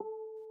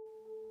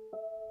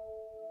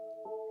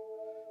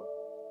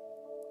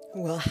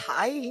Well,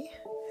 hi.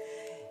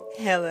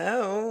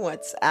 Hello.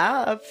 What's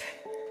up?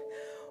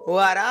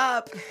 What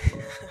up?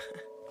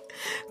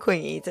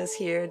 Queenitas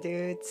here,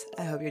 dudes.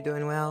 I hope you're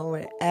doing well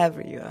wherever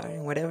you are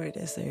and whatever it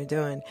is that you're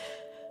doing.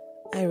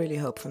 I really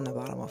hope from the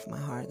bottom of my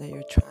heart that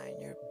you're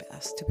trying your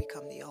best to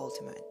become the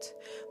ultimate,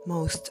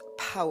 most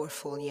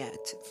powerful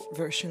yet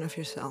version of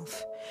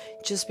yourself.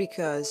 Just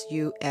because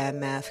you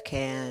MF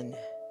can.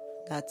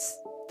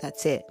 That's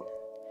it.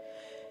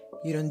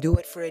 You don't do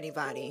it for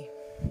anybody.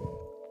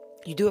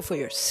 You do it for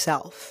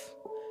yourself.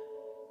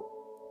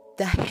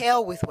 The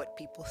hell with what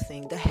people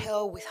think. The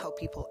hell with how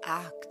people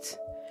act.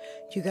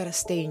 You gotta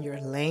stay in your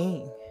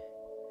lane.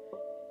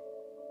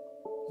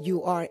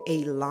 You are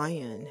a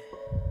lion.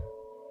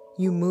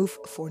 You move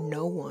for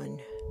no one.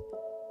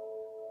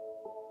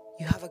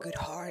 You have a good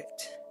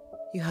heart.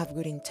 You have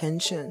good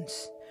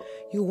intentions.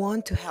 You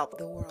want to help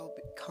the world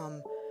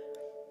become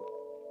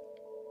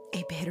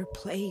a better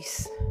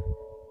place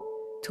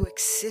to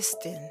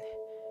exist in.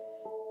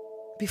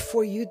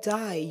 Before you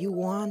die, you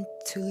want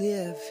to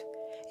leave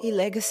a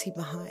legacy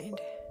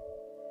behind.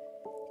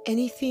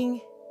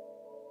 Anything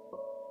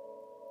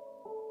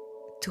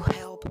to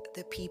help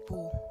the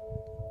people.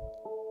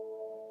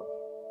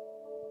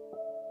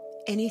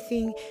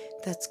 Anything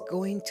that's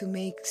going to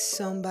make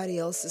somebody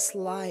else's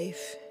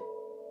life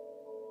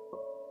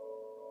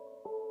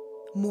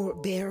more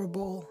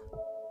bearable.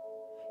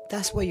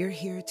 That's what you're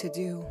here to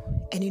do.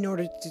 And in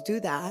order to do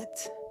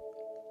that,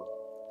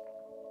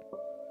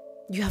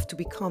 you have to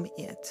become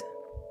it.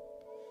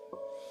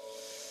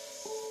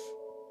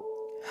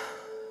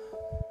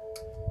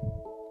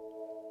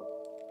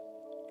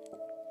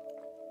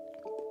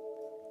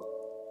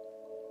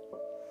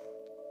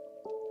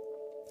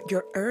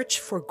 Your urge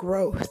for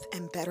growth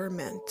and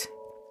betterment.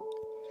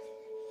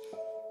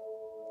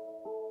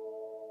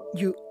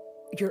 Your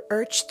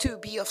urge to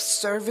be of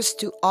service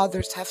to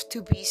others have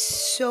to be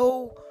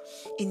so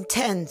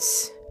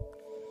intense.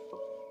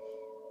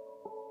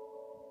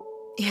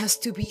 It has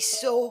to be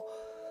so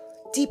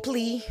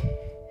deeply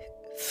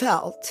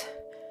felt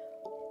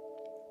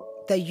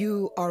that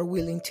you are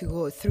willing to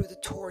go through the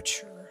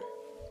torture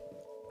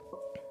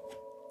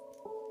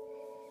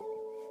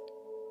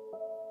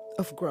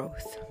of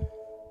growth.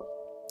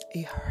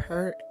 It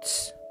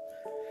hurts.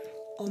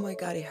 Oh my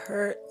God, it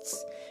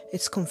hurts.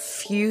 It's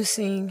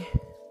confusing.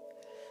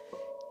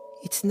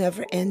 It's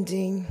never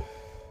ending.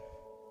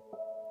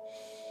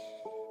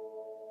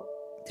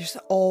 There's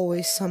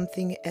always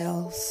something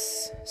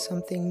else,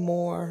 something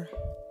more,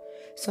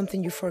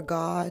 something you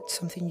forgot,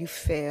 something you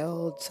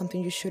failed,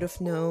 something you should have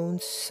known,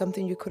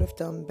 something you could have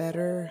done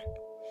better,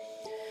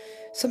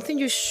 something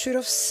you should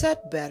have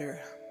said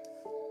better.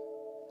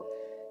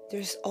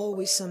 There's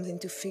always something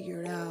to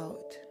figure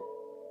out,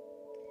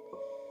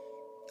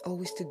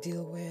 always to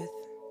deal with.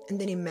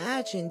 And then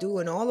imagine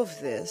doing all of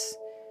this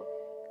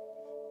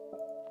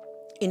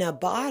in a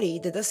body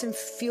that doesn't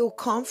feel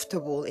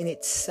comfortable in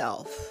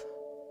itself.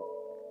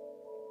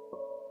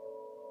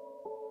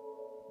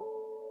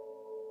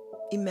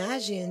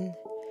 Imagine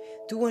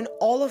doing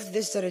all of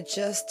this that I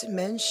just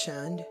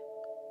mentioned,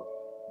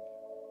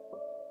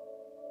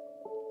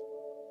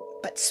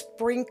 but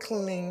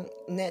sprinkling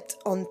it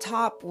on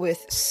top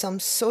with some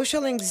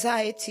social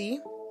anxiety,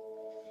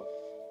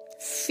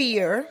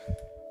 fear,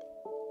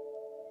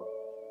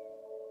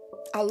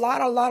 a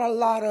lot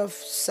of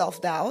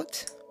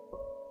self-doubt,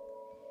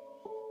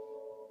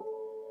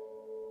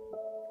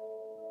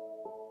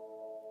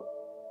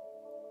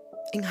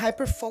 and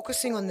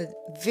hyper-focusing on the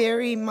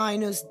very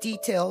minute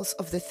details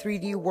of the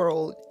 3D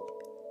world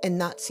and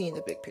not seeing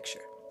the big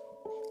picture.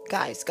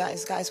 Guys,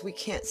 we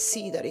can't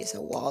see that it's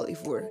a wall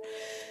if we're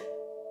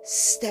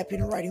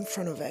stepping right in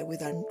front of it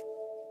with our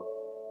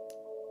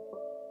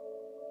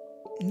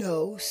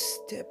nose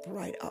step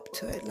right up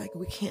to it. Like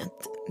we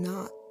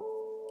cannot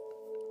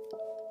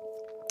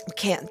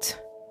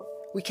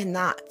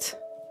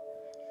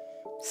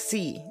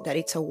see that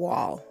it's a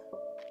wall.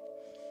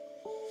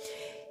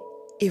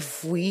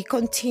 If we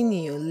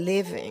continue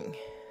living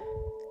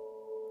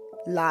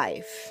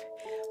life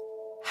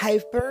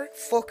hyper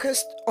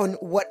focused on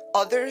what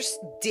others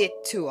did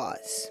to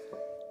us,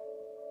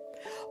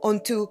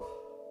 onto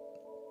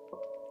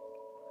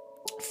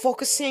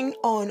focusing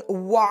on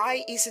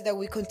why is it that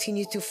we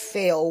continue to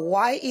fail,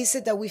 why is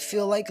it that we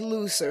feel like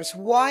losers,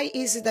 why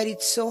is it that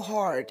it's so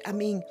hard? I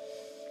mean,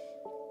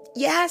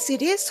 yes,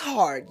 it is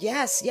hard.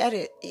 Yes,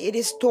 it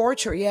is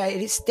torture. Yeah,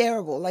 it is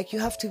terrible. Like you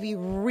have to be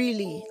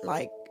really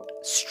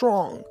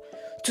strong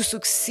to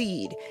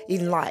succeed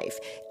in life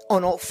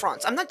on all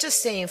fronts. I'm not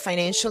just saying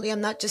financially.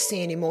 I'm not just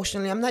saying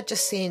emotionally. I'm not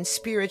just saying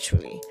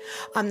spiritually.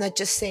 I'm not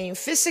just saying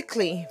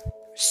physically,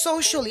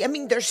 socially. I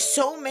mean, there's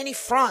so many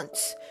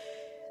fronts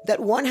that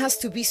one has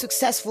to be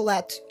successful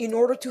at in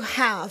order to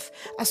have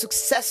a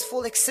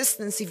successful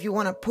existence, if you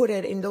want to put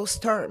it in those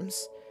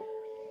terms.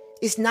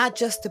 It's not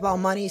just about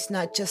money. It's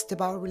not just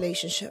about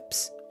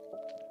relationships.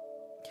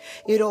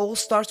 It all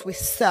starts with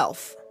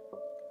self.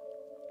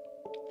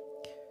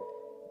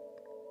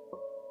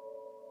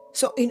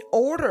 So in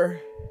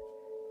order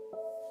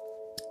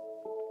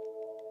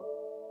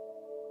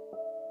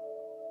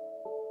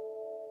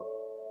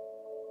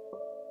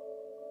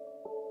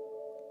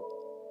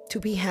to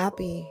be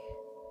happy,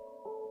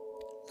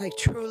 like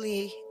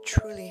truly,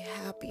 truly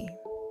happy,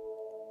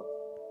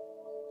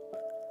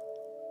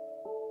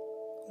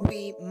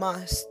 we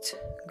must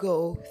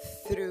go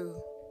through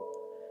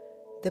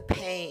the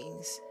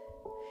pains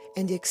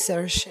and the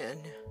exertion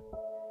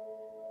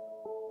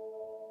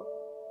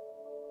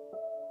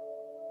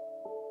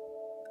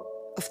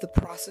of the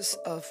process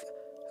of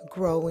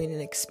growing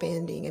and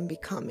expanding and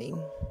becoming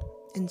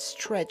and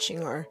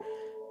stretching our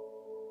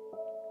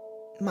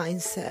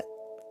mindset,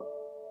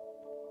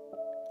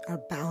 our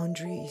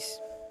boundaries.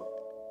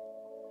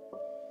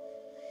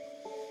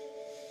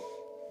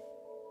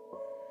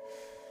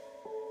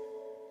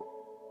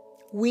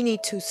 We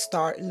need to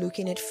start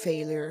looking at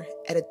failure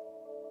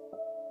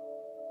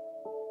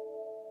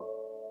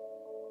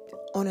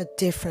on a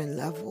different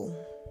level,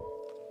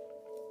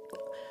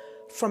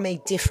 from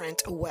a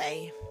different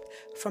way,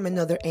 from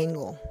another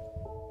angle.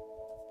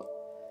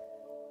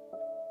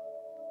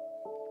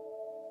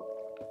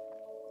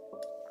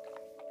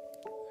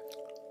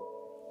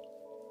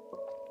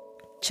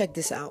 Check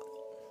this out.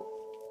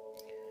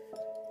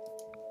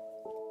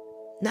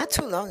 Not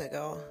too long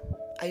ago,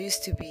 I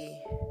used to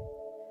be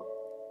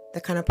the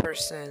kind of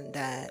person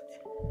that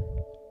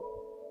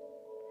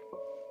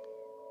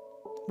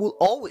will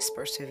always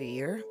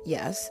persevere,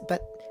 yes,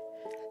 but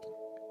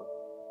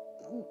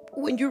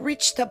when you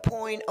reach the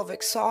point of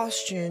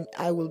exhaustion,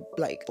 I will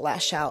like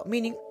lash out,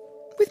 meaning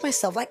with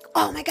myself, like,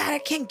 oh my God, I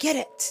can't get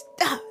it.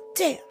 Ah,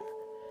 damn.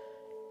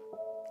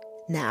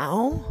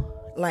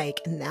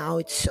 Now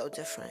it's so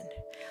different.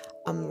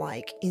 I'm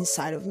like,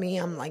 inside of me,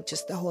 I'm like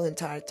just the whole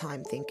entire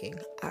time thinking,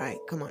 all right,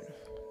 come on,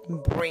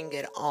 bring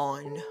it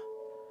on.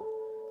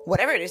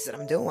 Whatever it is that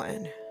I'm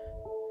doing.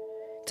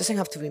 It doesn't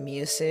have to be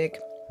music.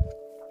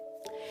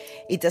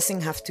 It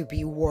doesn't have to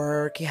be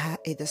work.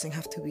 It doesn't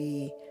have to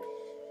be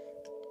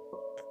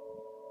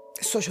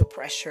social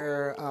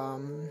pressure,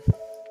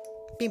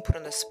 being put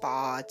on the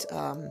spot,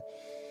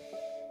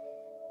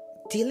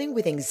 dealing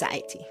with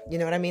anxiety. You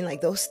know what I mean?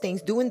 Like those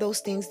things, doing those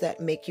things that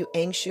make you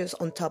anxious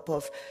on top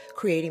of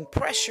creating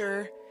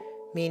pressure,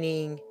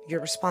 meaning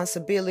your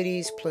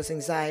responsibilities plus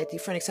anxiety.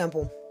 For an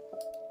example,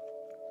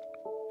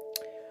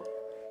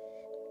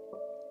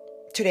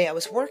 today I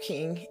was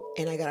working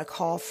and I got a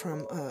call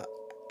from a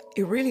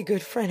really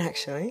good friend,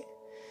 actually.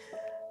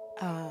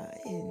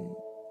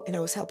 And I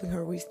was helping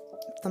her with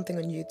something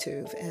on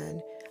YouTube,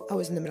 and I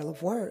was in the middle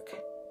of work.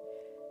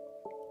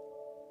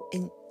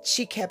 And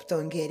she kept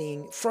on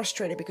getting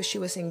frustrated because she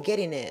wasn't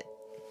getting it.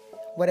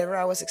 Whatever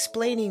I was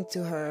explaining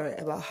to her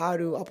about how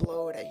to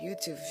upload a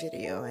YouTube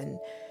video and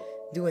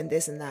doing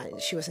this and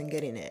that, she wasn't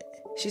getting it.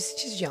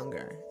 She's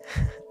younger.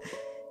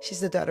 She's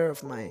the daughter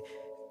of my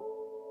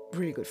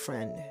really good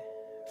friend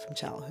from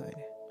childhood.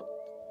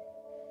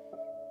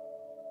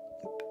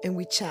 And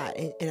we chat,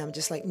 and I'm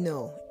just like,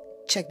 no,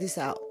 check this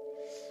out.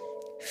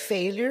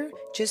 Failure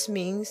just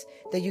means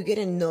that you get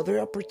another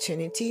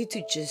opportunity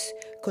to just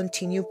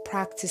continue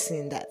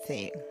practicing that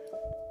thing.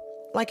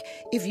 Like,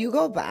 if you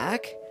go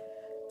back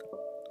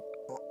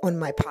on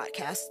my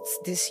podcasts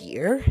this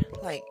year,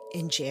 like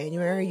in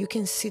January, you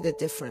can see the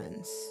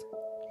difference.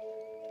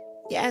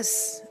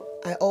 Yes,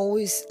 I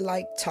always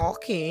liked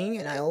talking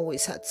and I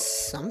always had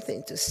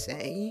something to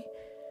say.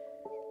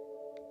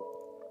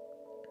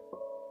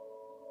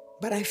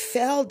 But I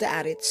failed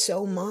at it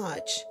so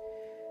much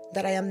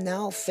that I am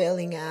now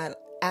failing at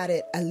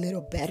it a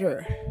little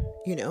better,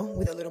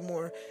 with a little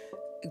more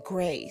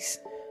grace.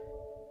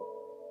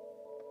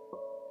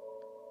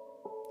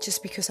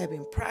 Just because I've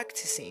been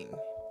practicing.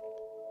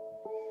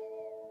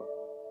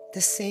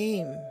 The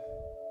same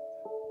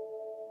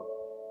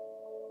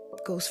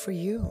goes for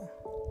you.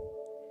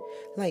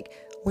 Like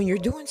when you're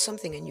doing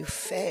something and you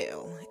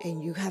fail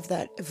and you have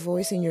that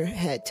voice in your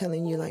head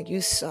telling you like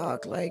you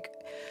suck,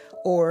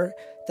 or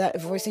that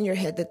voice in your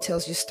head that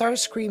tells you start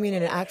screaming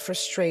and act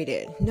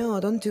frustrated. No,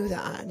 don't do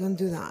that. Don't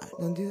do that.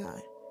 Don't do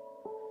that.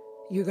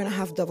 You're going to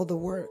have double the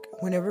work.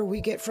 Whenever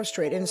we get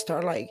frustrated and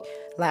start like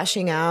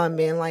lashing out and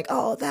being like,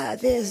 oh,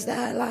 this,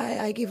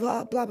 I give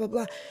up, blah, blah,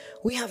 blah.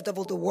 We have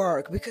double the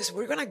work because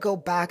we're going to go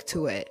back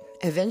to it.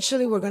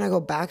 Eventually, we're going to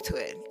go back to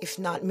it, if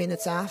not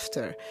minutes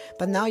after.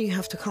 But now you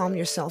have to calm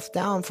yourself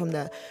down from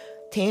the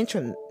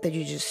tantrum that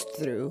you just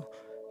threw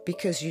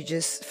because you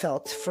just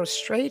felt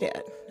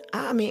frustrated.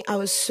 I mean, I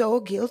was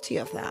so guilty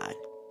of that.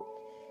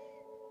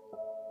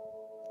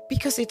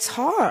 Because it's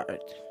hard.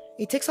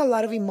 It takes a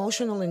lot of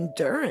emotional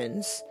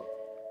endurance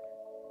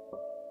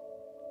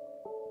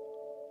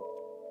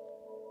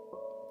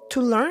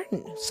to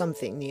learn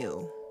something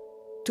new,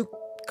 to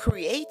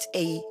create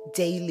a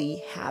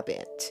daily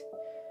habit,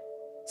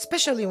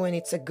 especially when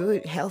it's a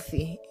good,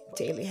 healthy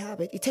daily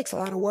habit. It takes a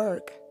lot of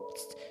work.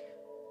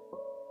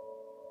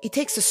 It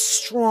takes a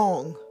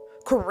strong,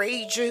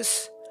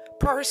 courageous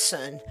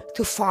person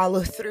to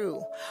follow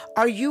through.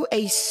 Are you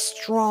a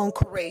strong,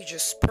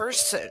 courageous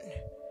person?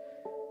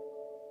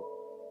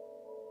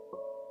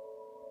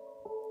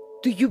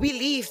 Do you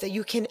believe that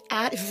you can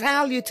add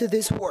value to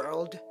this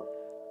world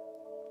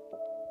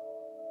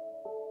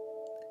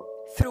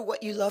through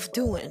what you love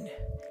doing?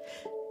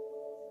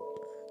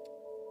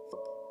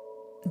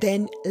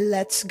 then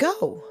let's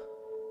go.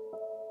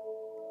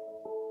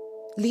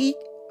 Lead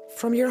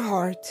from your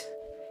heart.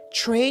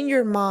 Train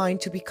your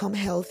mind to become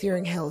healthier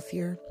and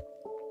healthier.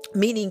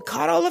 Meaning,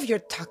 cut all of your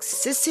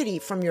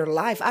toxicity from your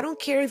life. I don't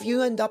care if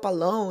you end up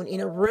alone in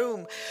a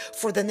room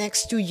for the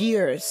next 2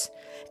 years,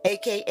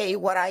 aka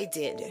what I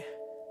did.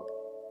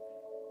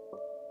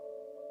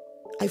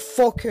 I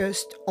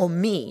focused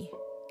on me,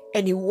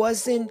 and it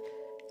wasn't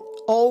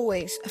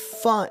always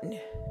fun.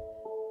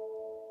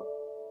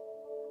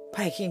 But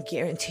I can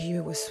guarantee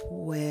you it was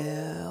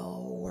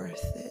well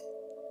worth it.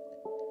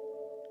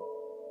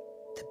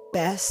 The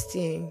best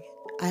thing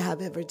I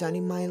have ever done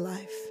in my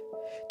life,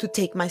 to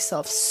take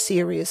myself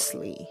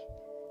seriously.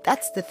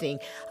 That's the thing.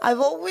 I've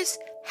always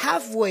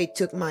halfway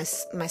took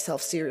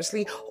myself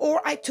seriously,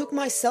 or I took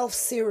myself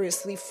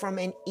seriously from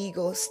an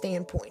ego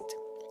standpoint.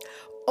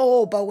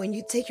 Oh, but when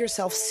you take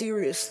yourself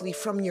seriously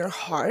from your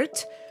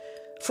heart,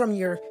 from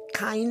your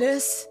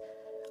kindness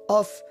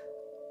of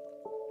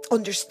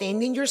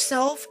understanding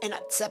yourself and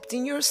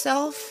accepting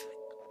yourself,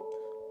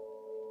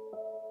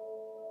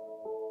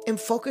 and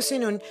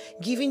focusing on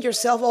giving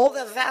yourself all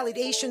the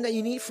validation that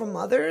you need from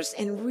others,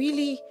 and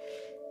really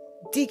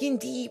digging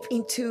deep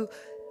into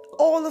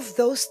all of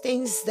those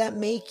things that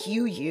make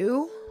you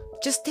you,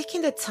 just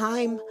taking the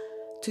time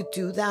to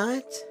do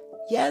that.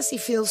 Yes,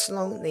 it feels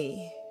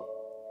lonely.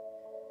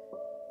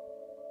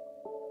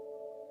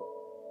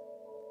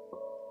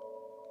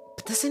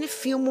 But doesn't it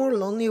feel more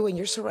lonely when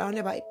you're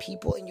surrounded by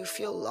people and you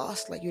feel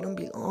lost, like you don't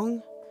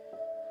belong?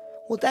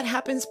 Well, that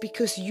happens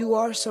because you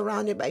are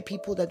surrounded by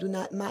people that do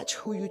not match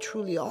who you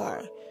truly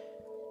are.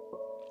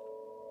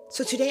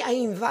 So today I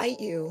invite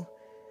you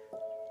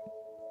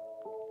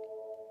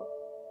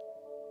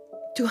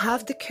to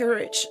have the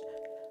courage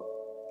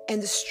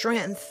and the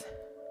strength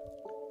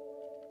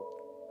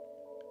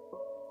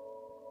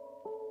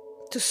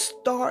to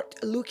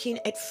start looking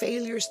at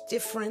failures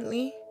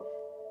differently.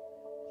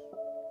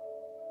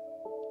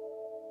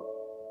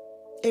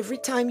 Every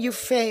time you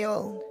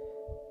fail,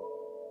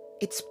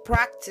 it's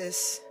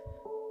practice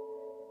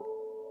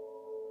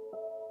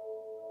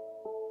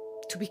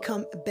to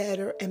become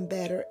better and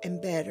better and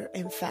better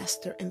and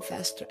faster and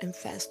faster and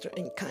faster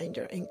and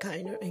kinder and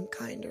kinder and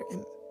kinder,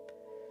 and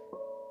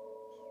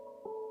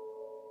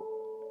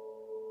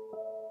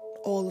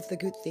all of the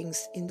good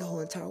things in the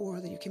whole entire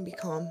world that you can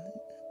become.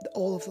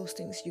 All of those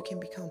things you can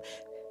become.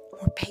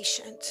 More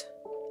patient.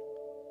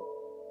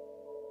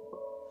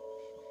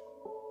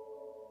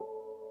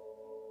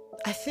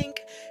 I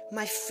think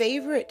my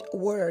favorite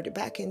word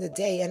back in the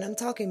day, and I'm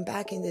talking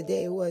back in the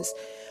day, was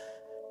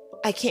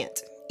I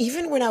can't.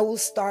 Even when I will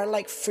start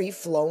like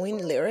free-flowing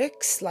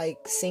lyrics,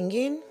 like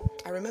singing,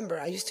 I remember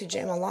I used to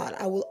jam a lot.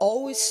 I will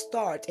always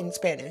start in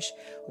Spanish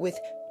with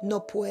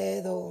no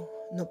puedo,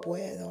 no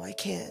puedo, I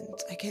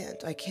can't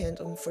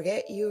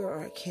forget you,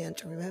 or I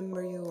can't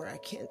remember you, or I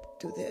can't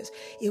do this.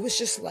 It was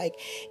just like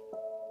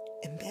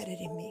embedded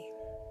in me.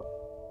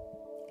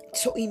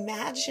 So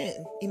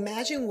imagine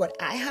what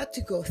I had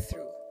to go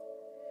through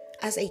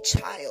as a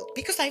child,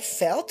 because I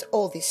felt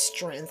all this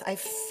strength. I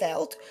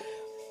felt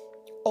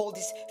all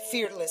this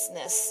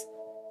fearlessness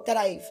that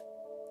I've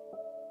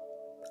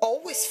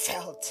always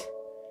felt.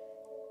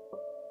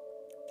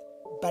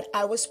 But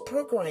I was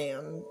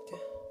programmed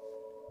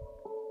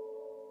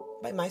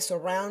by my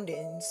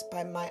surroundings,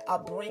 by my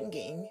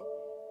upbringing,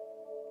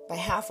 by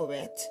half of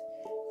it,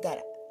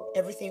 that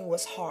everything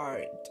was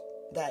hard,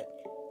 that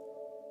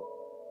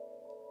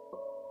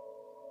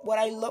what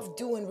I loved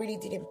doing really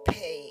didn't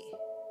pay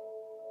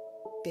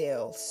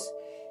bills,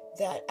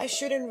 that I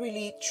shouldn't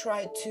really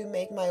try to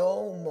make my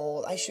own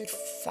mold. I should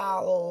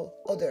follow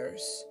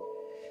others.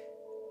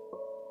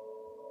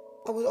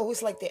 I was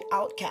always like the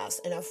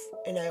outcast, and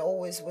I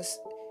always was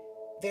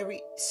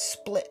very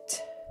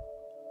split.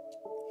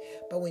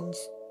 But when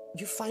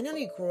you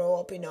finally grow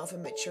up enough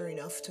and mature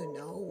enough to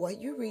know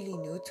what you really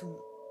need to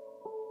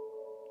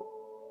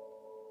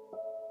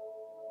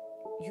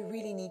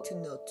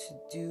know to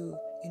do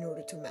in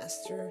order to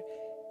master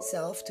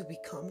self, to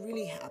become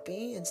really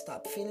happy and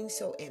stop feeling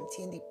so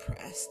empty and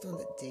depressed on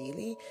the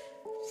daily,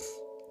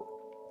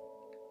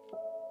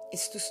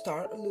 is to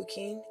start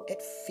looking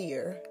at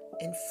fear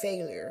and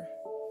failure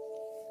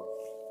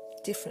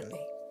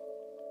differently.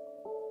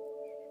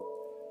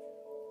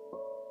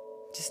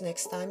 Just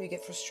next time you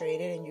get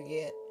frustrated and you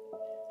get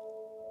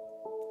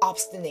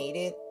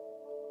obstinated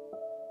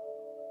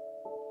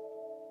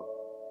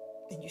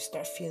and you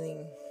start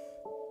feeling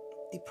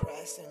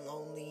depressed and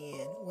lonely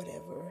and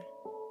whatever,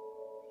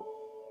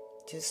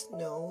 just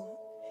know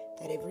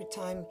that every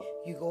time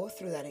you go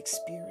through that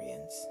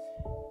experience,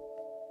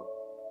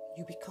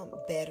 you become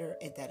better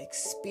at that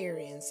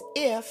experience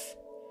if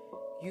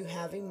you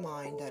have in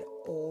mind that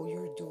all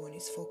you're doing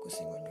is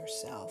focusing on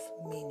yourself.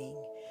 Meaning,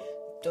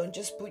 don't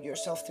just put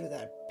yourself through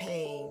that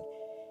pain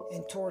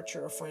and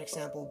torture, for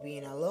example,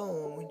 being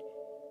alone,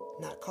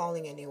 not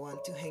calling anyone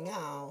to hang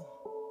out,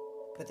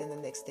 but then the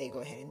next day go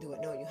ahead and do it.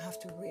 No, you have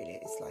to really,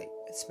 it's like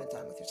spend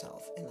time with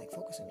yourself and like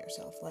focus on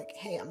yourself. Like,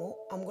 hey,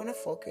 I'm going to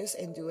focus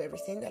and do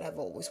everything that I've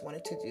always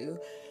wanted to do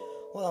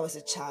Well, I was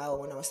a child,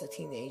 when I was a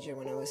teenager,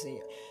 when I was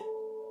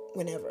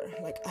whenever.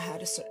 Like, I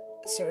had a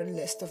certain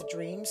list of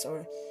dreams,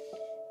 or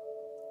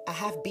I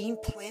have been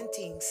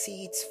planting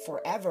seeds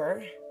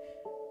forever.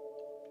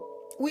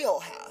 We all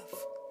have.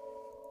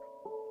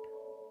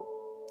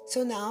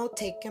 So now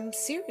take them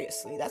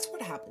seriously. That's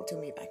what happened to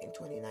me back in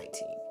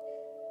 2019.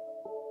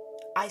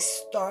 I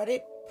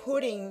started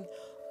putting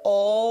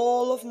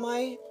all of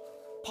my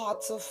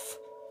pots of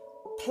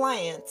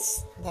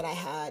plants that I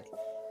had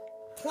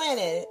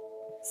planted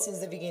since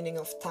the beginning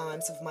of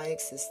times of my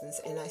existence,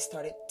 and I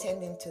started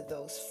tending to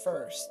those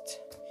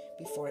first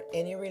before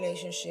any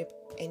relationship,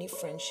 any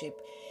friendship,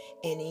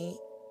 any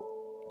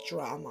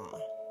drama,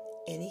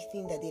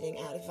 anything that didn't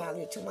add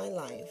value to my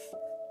life.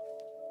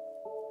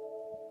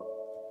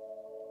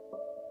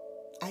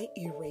 I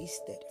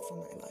erased it from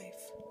my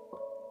life.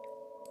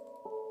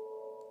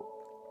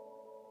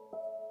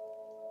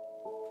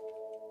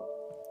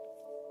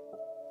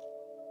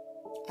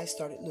 I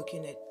started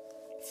looking at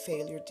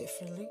failure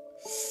differently.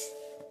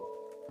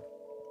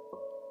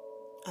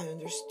 I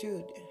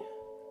understood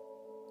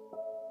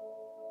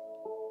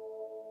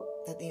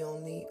that the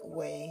only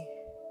way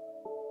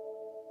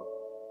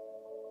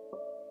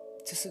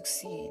to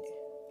succeed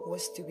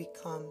was to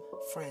become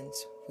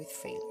friends with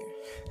failure.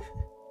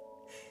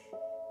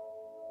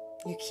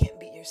 You can't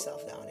beat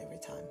yourself down every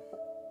time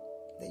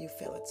that you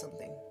fail at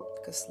something,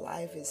 because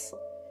life is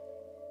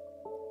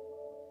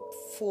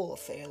full of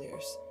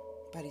failures,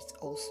 but it's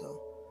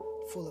also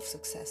full of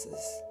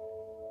successes.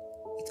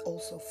 It's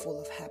also full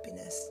of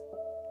happiness.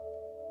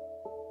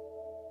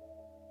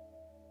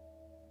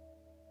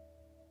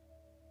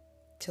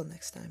 Till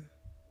next time.